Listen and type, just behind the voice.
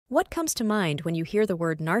What comes to mind when you hear the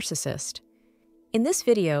word narcissist? In this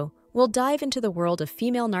video, we'll dive into the world of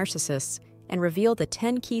female narcissists and reveal the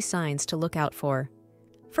 10 key signs to look out for.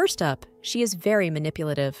 First up, she is very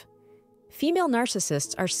manipulative. Female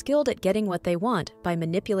narcissists are skilled at getting what they want by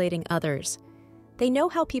manipulating others. They know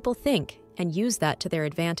how people think and use that to their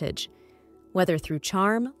advantage. Whether through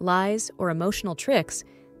charm, lies, or emotional tricks,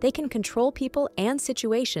 they can control people and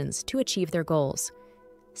situations to achieve their goals.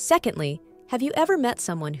 Secondly, have you ever met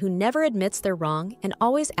someone who never admits they're wrong and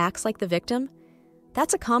always acts like the victim?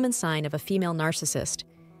 That's a common sign of a female narcissist.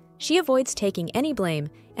 She avoids taking any blame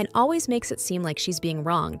and always makes it seem like she's being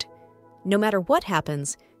wronged. No matter what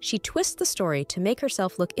happens, she twists the story to make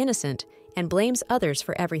herself look innocent and blames others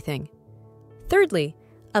for everything. Thirdly,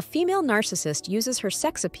 a female narcissist uses her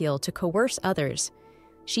sex appeal to coerce others.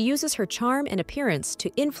 She uses her charm and appearance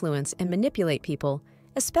to influence and manipulate people,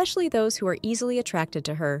 especially those who are easily attracted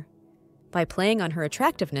to her. By playing on her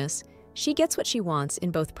attractiveness, she gets what she wants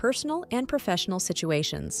in both personal and professional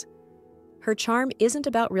situations. Her charm isn't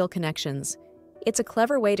about real connections. It's a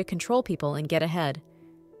clever way to control people and get ahead.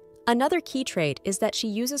 Another key trait is that she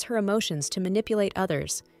uses her emotions to manipulate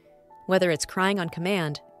others. Whether it's crying on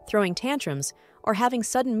command, throwing tantrums, or having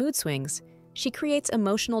sudden mood swings, she creates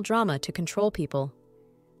emotional drama to control people.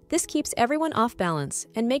 This keeps everyone off balance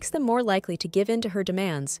and makes them more likely to give in to her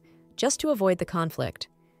demands, just to avoid the conflict.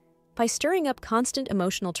 By stirring up constant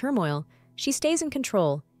emotional turmoil, she stays in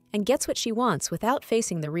control and gets what she wants without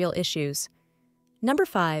facing the real issues. Number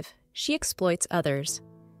 5, she exploits others.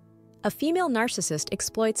 A female narcissist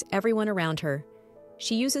exploits everyone around her.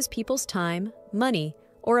 She uses people's time, money,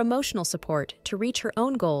 or emotional support to reach her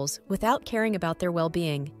own goals without caring about their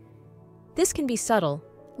well-being. This can be subtle,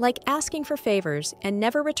 like asking for favors and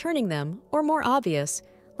never returning them, or more obvious,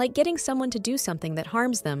 like getting someone to do something that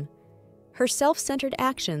harms them. Her self-centered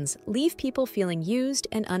actions leave people feeling used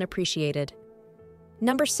and unappreciated.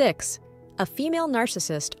 Number 6, a female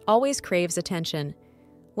narcissist always craves attention.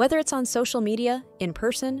 Whether it's on social media, in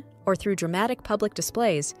person, or through dramatic public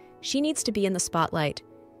displays, she needs to be in the spotlight.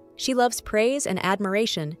 She loves praise and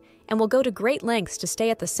admiration and will go to great lengths to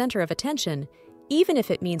stay at the center of attention, even if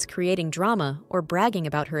it means creating drama or bragging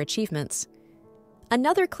about her achievements.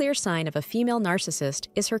 Another clear sign of a female narcissist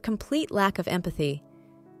is her complete lack of empathy.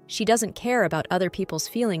 She doesn't care about other people's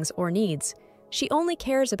feelings or needs. She only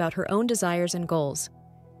cares about her own desires and goals.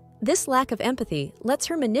 This lack of empathy lets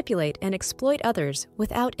her manipulate and exploit others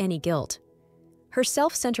without any guilt. Her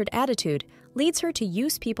self-centered attitude leads her to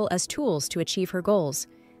use people as tools to achieve her goals,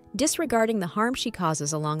 disregarding the harm she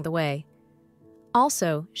causes along the way.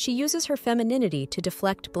 Also, she uses her femininity to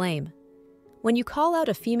deflect blame. When you call out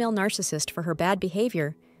a female narcissist for her bad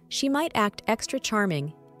behavior, she might act extra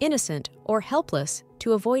charming, innocent, or helpless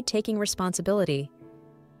to avoid taking responsibility.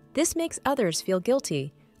 This makes others feel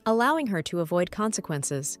guilty, allowing her to avoid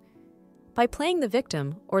consequences. By playing the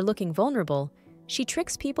victim or looking vulnerable, she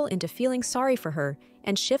tricks people into feeling sorry for her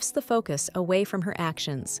and shifts the focus away from her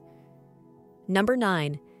actions. Number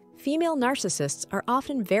 9, female narcissists are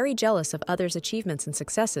often very jealous of others' achievements and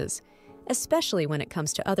successes, especially when it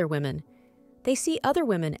comes to other women. They see other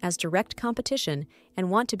women as direct competition and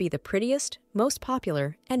want to be the prettiest, most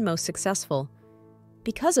popular, and most successful.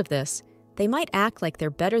 Because of this, they might act like they're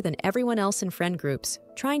better than everyone else in friend groups,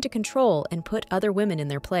 trying to control and put other women in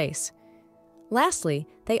their place. Lastly,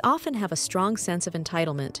 they often have a strong sense of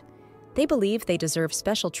entitlement. They believe they deserve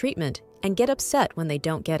special treatment and get upset when they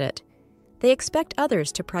don't get it. They expect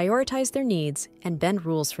others to prioritize their needs and bend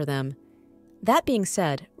rules for them. That being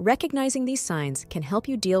said, recognizing these signs can help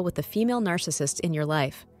you deal with the female narcissists in your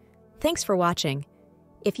life. Thanks for watching.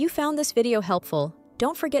 If you found this video helpful,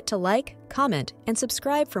 don't forget to like, comment, and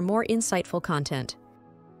subscribe for more insightful content.